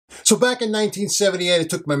So back in 1978, I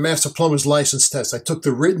took my master plumber's license test. I took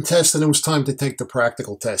the written test, and it was time to take the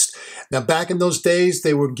practical test. Now, back in those days,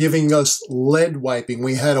 they were giving us lead wiping.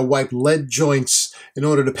 We had to wipe lead joints in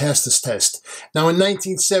order to pass this test. Now, in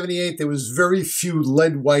 1978, there was very few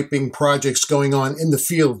lead wiping projects going on in the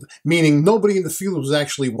field, meaning nobody in the field was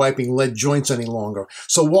actually wiping lead joints any longer.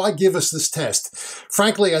 So why give us this test?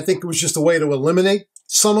 Frankly, I think it was just a way to eliminate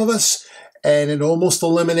some of us, and it almost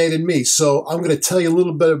eliminated me. So I'm going to tell you a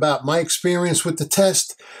little bit about my experience with the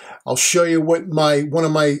test. I'll show you what one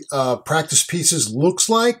of my practice pieces looks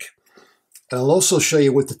like, and I'll also show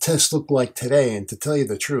you what the test looked like today. And to tell you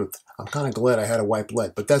the truth, I'm kind of glad I had to wipe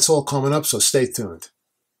lead, but that's all coming up, so stay tuned.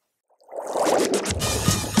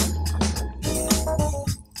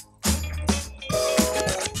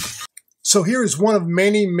 So here is one of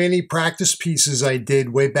many, many practice pieces I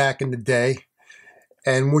did way back in the day.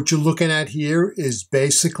 And what you're looking at here is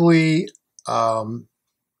basically a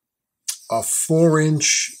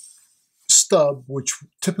 4-inch stub, which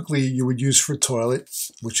typically you would use for a toilet,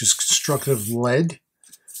 which is constructed of lead.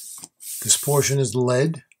 This portion is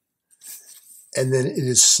lead. And then it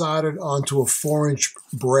is soldered onto a 4-inch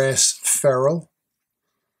brass ferrule.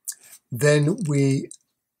 Then we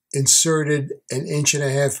inserted an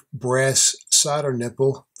 1.5-inch brass solder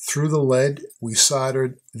nipple through the lead. We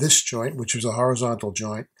soldered this joint, which was a horizontal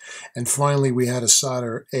joint. And finally, we had to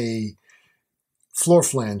solder a floor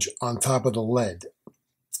flange on top of the lead.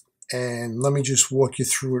 And let me just walk you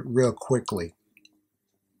through it real quickly.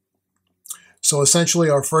 So essentially,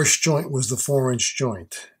 our first joint was the 4-inch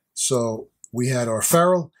joint. So we had our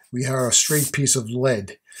ferrule, we had our straight piece of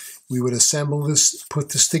lead. We would assemble this, put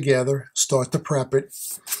this together, start to prep it.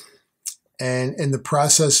 And in the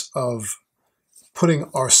process of putting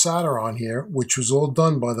our solder on here, which was all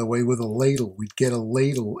done, by the way, with a ladle. We'd get a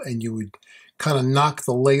ladle, and you would kind of knock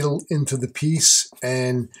the ladle into the piece,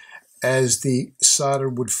 and as the solder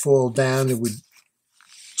would fall down, it would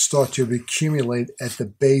start to accumulate at the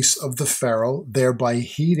base of the ferrule, thereby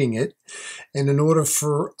heating it. And in order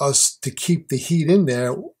for us to keep the heat in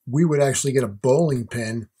there, we would actually get a bowling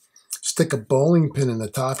pin, stick a bowling pin in the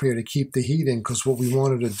top here to keep the heat in, because what we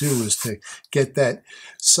wanted to do is to get that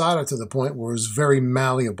solder to the point where it was very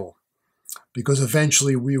malleable, because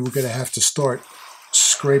eventually we were going to have to start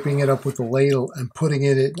scraping it up with the ladle and putting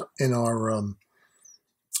it in our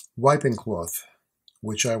wiping cloth,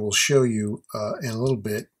 which I will show you in a little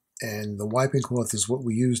bit. And the wiping cloth is what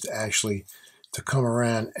we used actually to come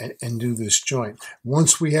around and do this joint.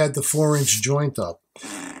 Once we had the 4-inch joint up,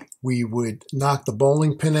 we would knock the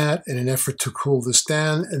bowling pin out in an effort to cool this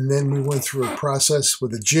down, and then we went through a process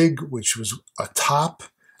with a jig, which was a top,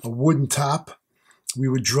 a wooden top. We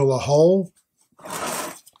would drill a hole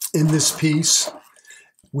in this piece.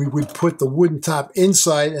 We would put the wooden top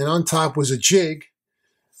inside, and on top was a jig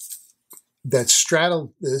that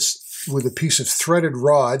straddled this with a piece of threaded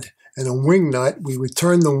rod and a wing nut. We would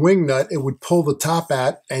turn the wing nut, it would pull the top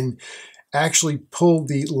out and actually pull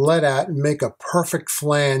the lead out and make a perfect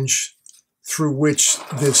flange through which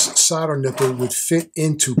this solder nipple would fit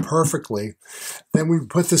into perfectly. Then we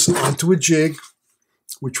put this onto a jig,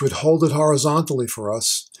 which would hold it horizontally for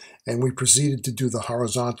us, and we proceeded to do the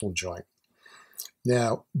horizontal joint.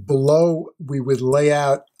 Now, below, we would lay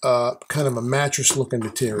out kind of a mattress-looking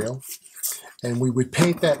material, and we would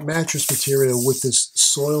paint that mattress material with this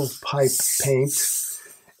soil pipe paint,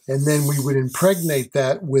 and then we would impregnate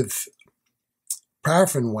that with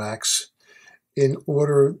paraffin wax in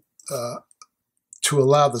order to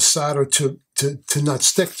allow the solder to not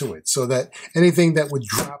stick to it, so that anything that would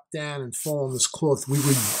drop down and fall on this cloth, we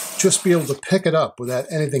would just be able to pick it up without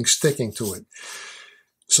anything sticking to it.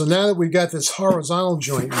 So now that we got this horizontal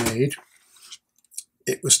joint made,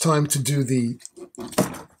 it was time to do the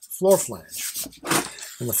floor flange.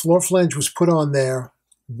 And the floor flange was put on there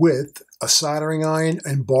with a soldering iron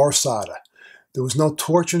and bar solder. There was no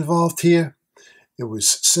torch involved here. It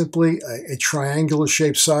was simply a triangular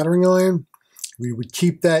shaped soldering iron. We would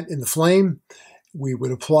keep that in the flame. We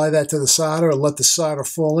would apply that to the solder and let the solder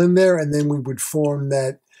fall in there, and then we would form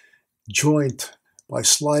that joint by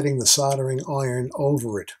sliding the soldering iron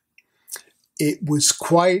over it. It was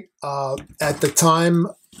quite, at the time,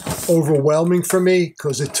 overwhelming for me,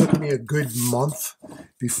 because it took me a good month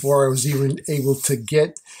before I was even able to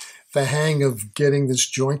get the hang of getting this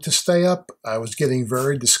joint to stay up. I was getting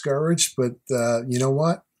very discouraged, but you know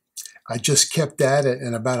what? I just kept at it,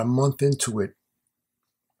 and about a month into it,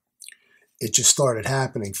 it just started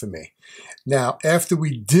happening for me. Now, after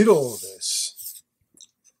we did all of this,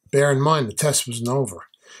 bear in mind the test wasn't over.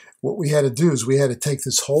 What we had to do is we had to take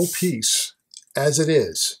this whole piece as it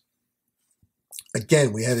is.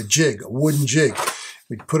 Again, we had a jig, a wooden jig.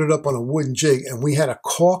 we'd put it up on a wooden jig, and we had to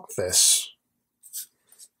caulk this.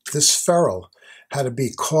 This ferrule had to be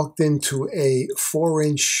caulked into a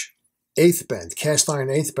 4-inch eighth bend, cast iron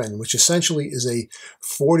eighth bend, which essentially is a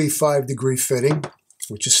 45-degree fitting,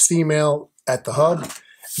 which is female at the hub,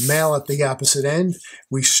 male at the opposite end.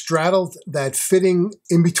 We straddled that fitting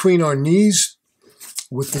in between our knees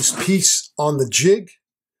with this piece on the jig.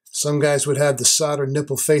 Some guys would have the solder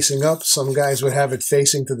nipple facing up. Some guys would have it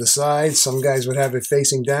facing to the side. Some guys would have it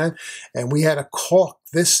facing down. And we had to caulk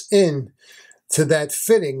this in to that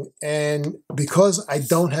fitting. And because I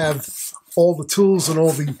don't have all the tools and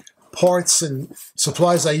all the parts and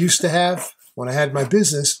supplies I used to have when I had my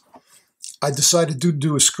business, I decided to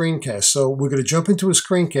do a screencast. So we're going to jump into a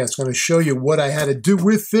screencast. I'm going to show you what I had to do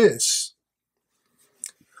with this.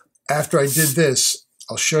 After I did this,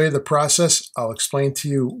 I'll show you the process. I'll explain to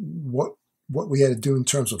you what we had to do in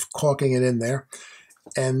terms of caulking it in there.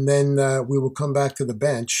 And then we will come back to the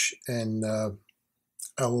bench, and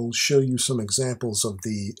I will show you some examples of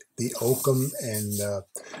the oakum, and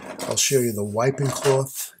I'll show you the wiping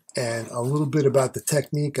cloth and a little bit about the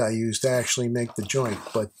technique I used to actually make the joint.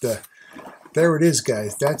 But there it is,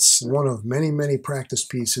 guys. That's one of many, many practice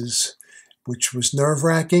pieces, which was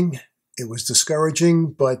nerve-wracking. It was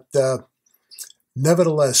discouraging, but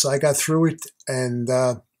nevertheless, I got through it, and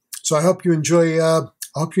so I hope you enjoy. I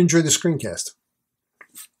hope you enjoy the screencast.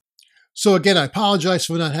 So again, I apologize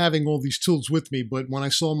for not having all these tools with me, but when I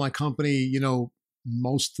sold my company, you know,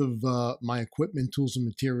 most of my equipment, tools, and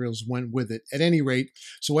materials went with it. At any rate,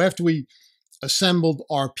 so after we assembled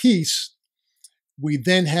our piece, we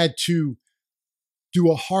then had to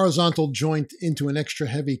do a horizontal joint into an extra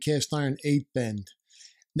heavy cast iron 8 bend.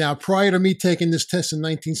 Now, prior to me taking this test in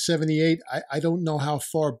 1978, I don't know how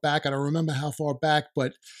far back, I don't remember how far back,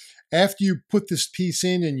 but after you put this piece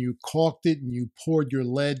in and you caulked it and you poured your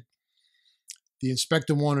lead, the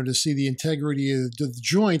inspector wanted to see the integrity of the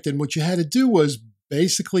joint, and what you had to do was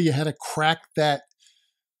basically you had to crack that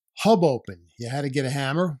hub open. You had to get a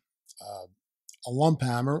hammer, a lump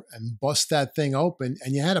hammer, and bust that thing open,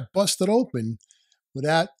 and you had to bust it open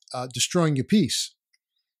without destroying your piece,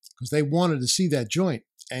 because they wanted to see that joint.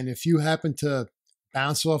 And if you happen to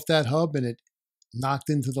bounce off that hub and it knocked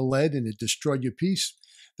into the lead and it destroyed your piece,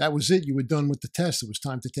 that was it. You were done with the test. It was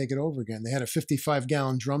time to take it over again. They had a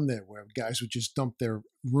 55-gallon drum there where guys would just dump their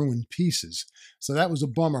ruined pieces. So that was a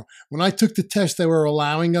bummer. When I took the test, they were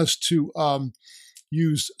allowing us to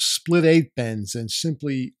use split 8 bends. And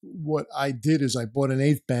simply what I did is I bought an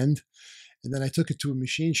 8th bend, and then I took it to a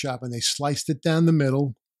machine shop and they sliced it down the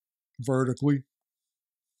middle vertically.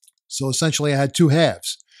 So essentially I had 2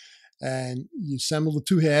 halves. And you assemble the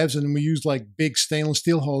 2 halves, and we used like big stainless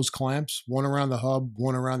steel hose clamps, one around the hub,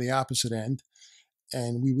 one around the opposite end.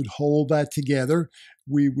 And we would hold that together.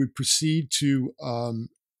 We would proceed to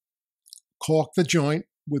caulk the joint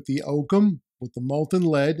with the oakum, with the molten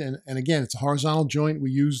lead. And again, it's a horizontal joint. We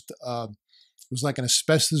used, it was like an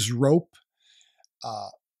asbestos rope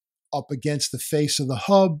up against the face of the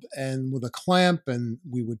hub and with a clamp, and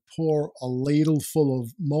we would pour a ladle full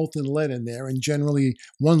of molten lead in there, and generally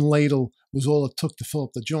 1 ladle was all it took to fill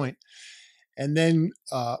up the joint. And then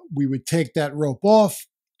we would take that rope off,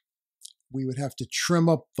 we would have to trim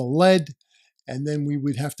up the lead, and then we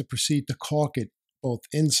would have to proceed to caulk it both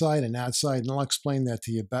inside and outside, and I'll explain that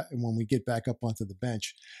to you when we get back up onto the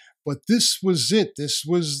bench. But this was it. This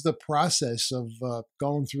was the process of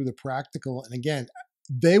going through the practical. And again,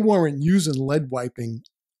 they weren't using lead wiping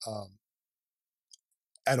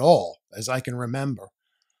at all, as I can remember.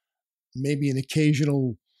 Maybe an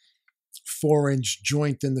occasional 4-inch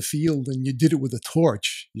joint in the field, and you did it with a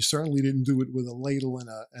torch. You certainly didn't do it with a ladle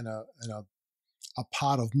and a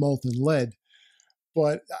pot of molten lead.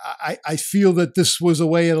 But I feel that this was a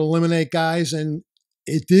way to eliminate guys, and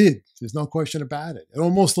it did. There's no question about it. It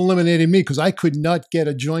almost eliminated me, because I could not get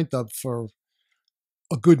a joint up for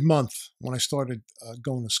a good month when I started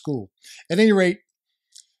going to school. At any rate,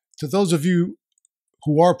 to those of you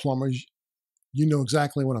who are plumbers, you know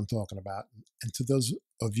exactly what I'm talking about. And to those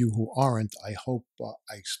of you who aren't, I hope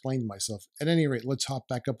I explained myself. At any rate, let's hop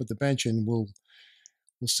back up at the bench and we'll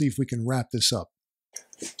see if we can wrap this up.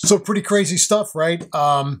 So pretty crazy stuff, right?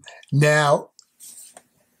 Now,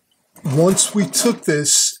 once we took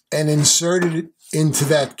this and inserted it into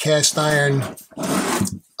that cast iron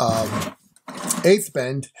 8th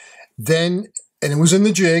bend, then, and it was in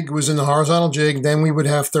the jig, it was in the horizontal jig, then we would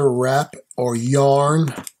have to wrap or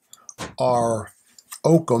yarn our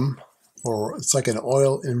oakum, or it's like an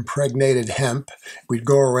oil impregnated hemp. We'd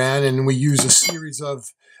go around and we use a series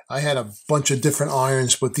of, I had a bunch of different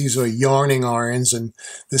irons, but these are yarning irons, and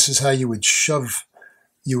this is how you would shove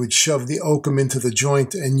you would shove the oakum into the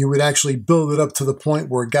joint, and you would actually build it up to the point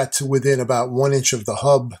where it got to within about 1 inch of the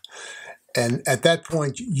hub. And at that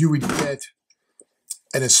point, you would get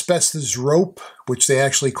an asbestos rope, which they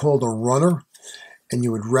actually called a runner, and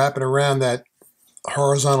you would wrap it around that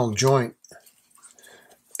horizontal joint.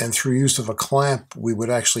 And through use of a clamp, we would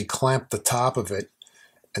actually clamp the top of it,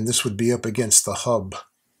 and this would be up against the hub.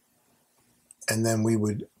 And then we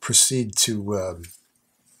would proceed to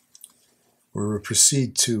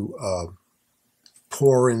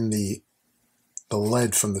pour in the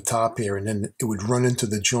lead from the top here, and then it would run into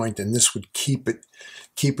the joint, and this would keep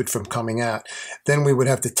it from coming out. Then we would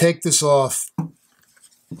have to take this off,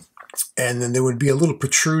 and then there would be a little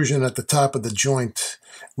protrusion at the top of the joint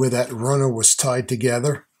where that runner was tied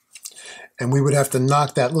together, and we would have to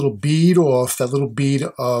knock that little bead off, that little bead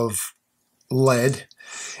of lead.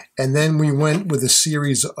 And then we went with a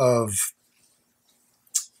series of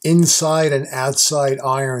inside and outside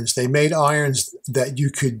irons. They made irons that you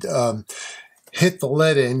could hit the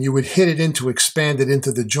lead in. You would hit it in to expand it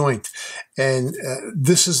into the joint. And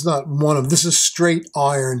this is not this is straight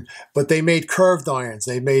iron, but they made curved irons.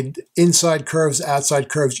 They made inside curves, outside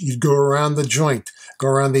curves. You'd go around the joint, go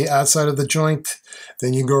around the outside of the joint,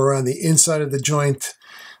 then you go around the inside of the joint,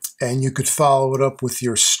 and you could follow it up with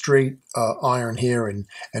your straight iron here and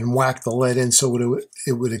whack the lead in so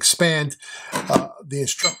it would expand. The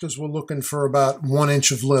instructors were looking for about 1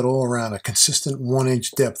 inch of lead all around, a consistent 1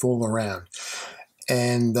 inch depth all around.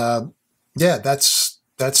 And yeah, that's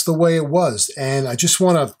the way it was. And I just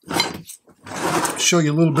want to show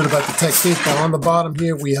you a little bit about the technique. Now on the bottom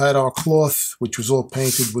here, we had our cloth, which was all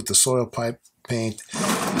painted with the soil pipe paint.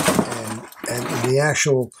 And the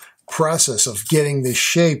actual process of getting this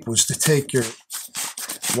shape was to take your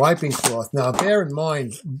wiping cloth. Now bear in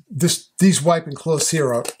mind, these wiping cloths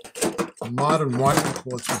here are modern wiping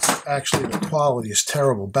cloths, which actually the quality is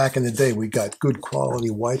terrible. Back in the day, we got good quality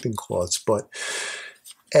wiping cloths,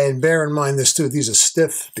 and bear in mind this too, these are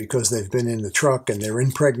stiff because they've been in the truck and they're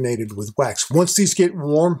impregnated with wax. Once these get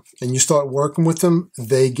warm and you start working with them,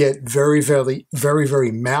 they get very, very, very,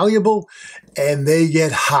 very malleable and they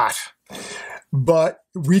get hot. But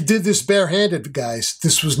we did this barehanded, guys.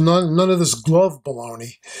 This was none of this glove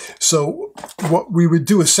baloney. So what we would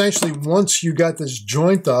do essentially, once you got this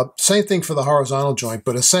joint up, same thing for the horizontal joint,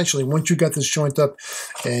 but essentially once you got this joint up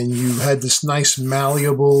and you had this nice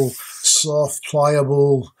malleable, soft,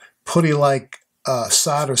 pliable, putty-like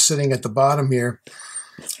solder sitting at the bottom here,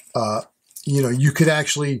 you could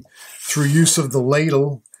actually, through use of the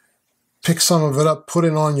ladle, pick some of it up, put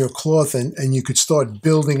it on your cloth, and you could start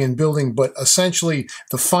building and building. But essentially,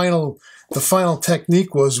 the final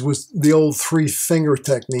technique was the old 3-finger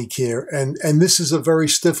technique here. And this is a very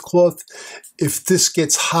stiff cloth. If this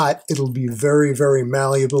gets hot, it'll be very, very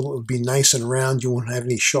malleable. It'll be nice and round. You won't have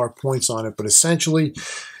any sharp points on it. But essentially,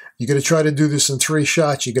 you're going to try to do this in 3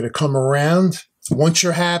 shots. You're going to come around. Once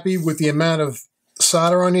you're happy with the amount of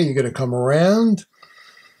solder on you, you're going to come around.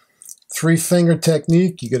 3-finger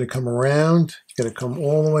technique, you got to come around. You got to come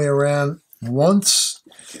all the way around once.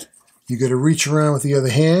 You got to reach around with the other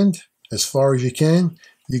hand as far as you can.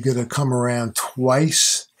 You got to come around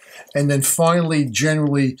twice. And then finally,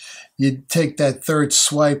 generally, you take that third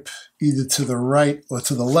swipe either to the right or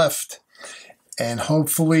to the left. And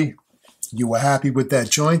hopefully, you were happy with that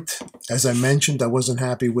joint. As I mentioned, I wasn't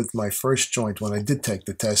happy with my first joint when I did take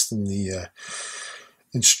the test, and the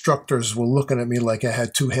instructors were looking at me like I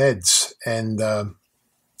had 2 heads. And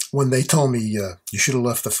when they told me, you should have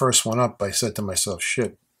left the first one up, I said to myself,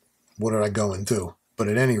 shit, what did I go and do? But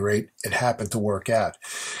at any rate, it happened to work out.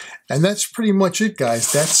 And that's pretty much it,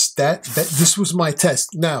 guys. This was my test.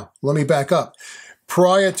 Now, let me back up.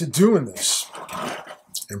 Prior to doing this,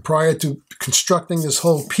 and prior to constructing this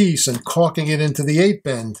whole piece and caulking it into the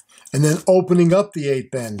 8-bend, and then opening up the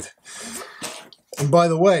 8-bend. And by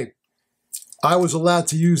the way, I was allowed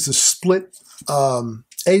to use the split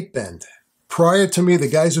 8-bend. Prior to me, the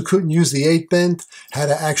guys who couldn't use the 8-bend had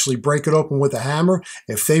to actually break it open with a hammer.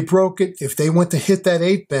 If they broke it, if they went to hit that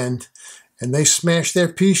 8-bend and they smashed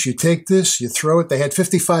their piece, you take this, you throw it. They had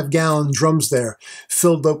 55-gallon drums there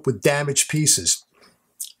filled up with damaged pieces.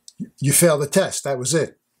 You failed the test. That was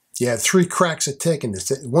it. You had 3 cracks at taking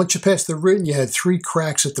this. Once you passed the written, you had 3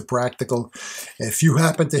 cracks at the practical. And if you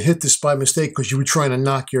happened to hit this by mistake because you were trying to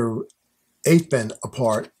knock your 8-bend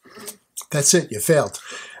apart, that's it. You failed.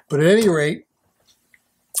 But at any rate,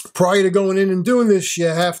 prior to going in and doing this, you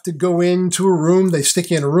have to go into a room. They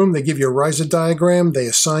stick you in a room. They give you a riser diagram. They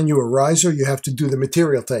assign you a riser. You have to do the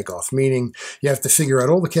material takeoff, meaning you have to figure out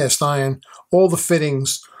all the cast iron, all the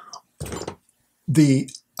fittings, the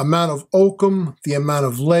amount of oakum, the amount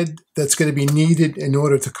of lead that's going to be needed in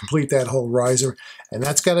order to complete that whole riser. And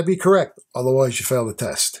that's got to be correct. Otherwise, you fail the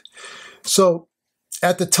test. So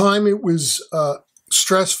at the time, it was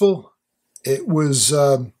stressful. It was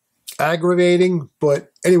aggravating.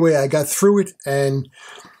 But anyway, I got through it. And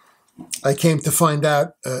I came to find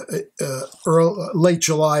out late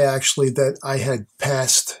July, actually, that I had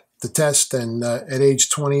passed the test. And at age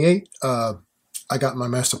 28, I got my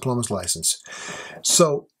master plumber's license.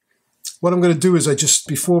 So what I'm going to do is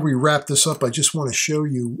before we wrap this up, I just want to show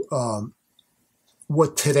you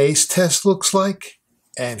what today's test looks like.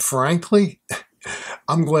 And frankly,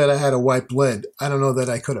 I'm glad I had a wiped lead. I don't know that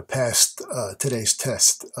I could have passed today's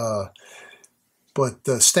test. But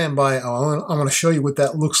stand by. I'm going to show you what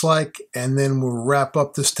that looks like, and then we'll wrap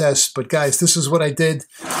up this test. But guys, this is what I did.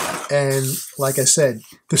 And like I said,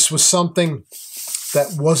 this was something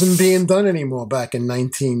that wasn't being done anymore back in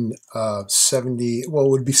 1970. Well, it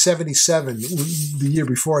would be 77, the year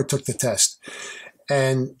before I took the test.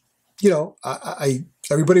 And, you know,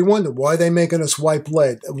 everybody wondered, why are they making us wipe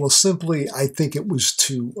lead? Well, simply, I think it was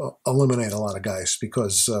to eliminate a lot of guys,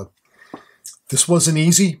 because this wasn't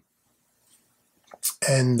easy.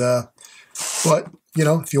 And, but, you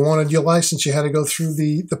know, if you wanted your license, you had to go through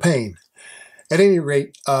the pain. At any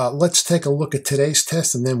rate, let's take a look at today's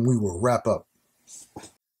test, and then we will wrap up.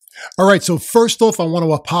 All right, so first off, I want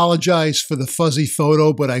to apologize for the fuzzy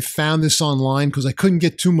photo, but I found this online because I couldn't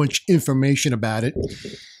get too much information about it.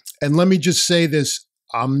 And let me just say this.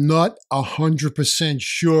 I'm not 100%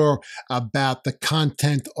 sure about the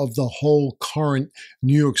content of the whole current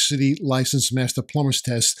New York City licensed master plumber's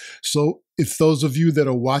test. So if those of you that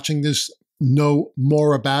are watching this know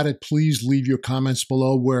more about it, please leave your comments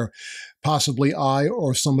below where possibly I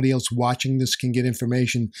or somebody else watching this can get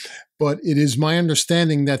information. But it is my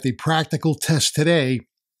understanding that the practical test today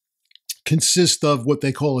consists of what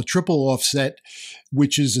they call a triple offset,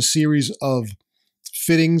 which is a series of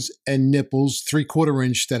fittings and nipples, 3/4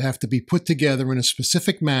 inch, that have to be put together in a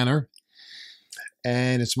specific manner.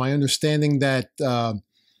 And it's my understanding that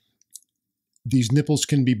these nipples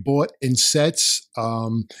can be bought in sets,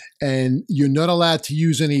 and you're not allowed to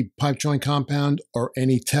use any pipe joint compound or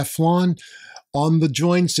any Teflon on the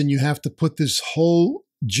joints, and you have to put this whole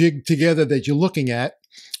jig together that you're looking at.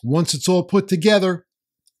 Once it's all put together,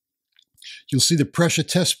 you'll see the pressure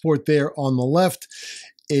test port there on the left.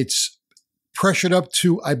 It's pressured up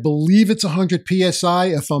to, I believe it's 100 PSI.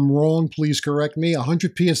 If I'm wrong, please correct me.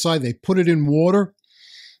 100 PSI, they put it in water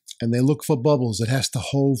and they look for bubbles. It has to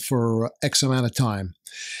hold for X amount of time.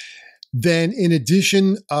 Then in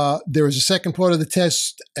addition, there is a second part of the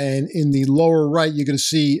test, and in the lower right, you're going to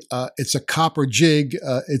see it's a copper jig.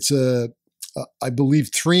 It's I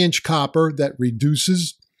believe 3-inch copper that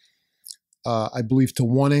reduces, I believe, to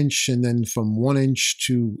 1 inch, and then from 1 inch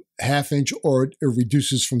to 1/2 inch, or it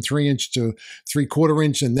reduces from 3 inch to 3/4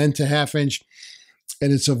 inch, and then to 1/2 inch.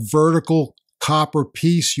 And it's a vertical copper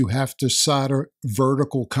piece. You have to solder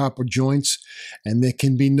vertical copper joints, and there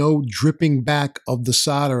can be no dripping back of the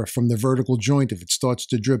solder from the vertical joint. If it starts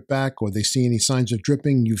to drip back or they see any signs of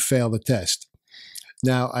dripping, you fail the test.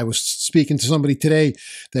 Now, I was speaking to somebody today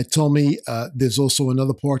that told me there's also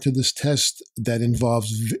another part to this test that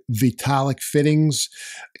involves vitalic fittings,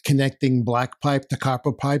 connecting black pipe to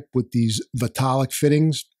copper pipe with these vitalic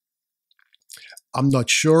fittings. I'm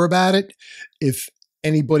not sure about it. If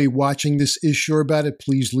anybody watching this is sure about it,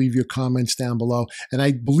 please leave your comments down below. And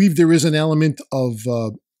I believe there is an element of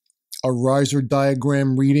a riser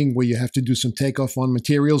diagram reading where you have to do some takeoff on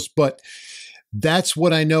materials, but that's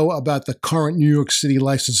what I know about the current New York City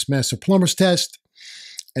licensed master plumber's test.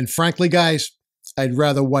 And frankly, guys, I'd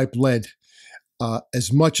rather wipe lead.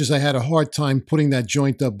 As much as I had a hard time putting that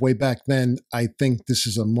joint up way back then, I think this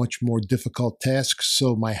is a much more difficult task.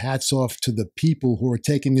 So my hat's off to the people who are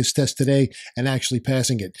taking this test today and actually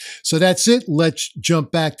passing it. So that's it. Let's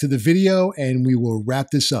jump back to the video and we will wrap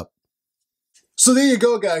this up. So there you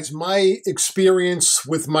go, guys. My experience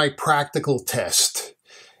with my practical test.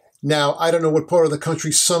 Now, I don't know what part of the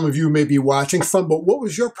country some of you may be watching from, but what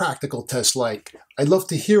was your practical test like? I'd love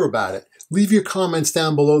to hear about it. Leave your comments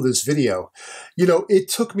down below this video. You know, it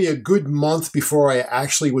took me a good month before I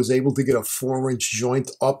actually was able to get a 4-inch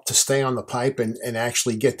joint up to stay on the pipe and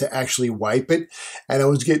actually get to actually wipe it. And I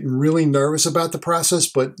was getting really nervous about the process,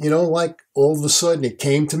 but, you know, like all of a sudden it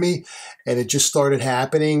came to me and it just started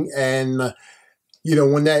happening. And, you know,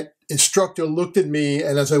 when that instructor looked at me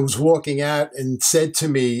and as I was walking out and said to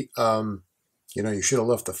me, you know, you should have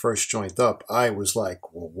left the first joint up, I was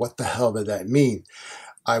like, well, what the hell did that mean?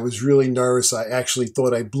 I was really nervous. I actually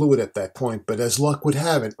thought I blew it at that point, but as luck would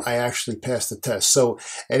have it, I actually passed the test. So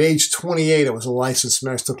at age 28, I was a licensed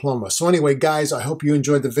master plumber. So anyway, guys, I hope you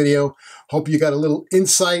enjoyed the video. Hope you got a little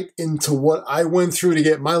insight into what I went through to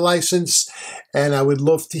get my license. And I would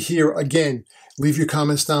love to hear, again, leave your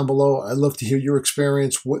comments down below. I'd love to hear your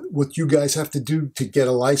experience, what you guys have to do to get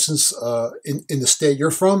a license in the state you're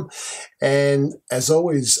from. And as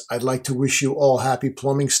always, I'd like to wish you all happy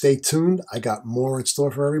plumbing. Stay tuned. I got more in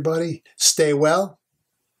store for everybody. Stay well.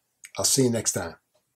 I'll see you next time.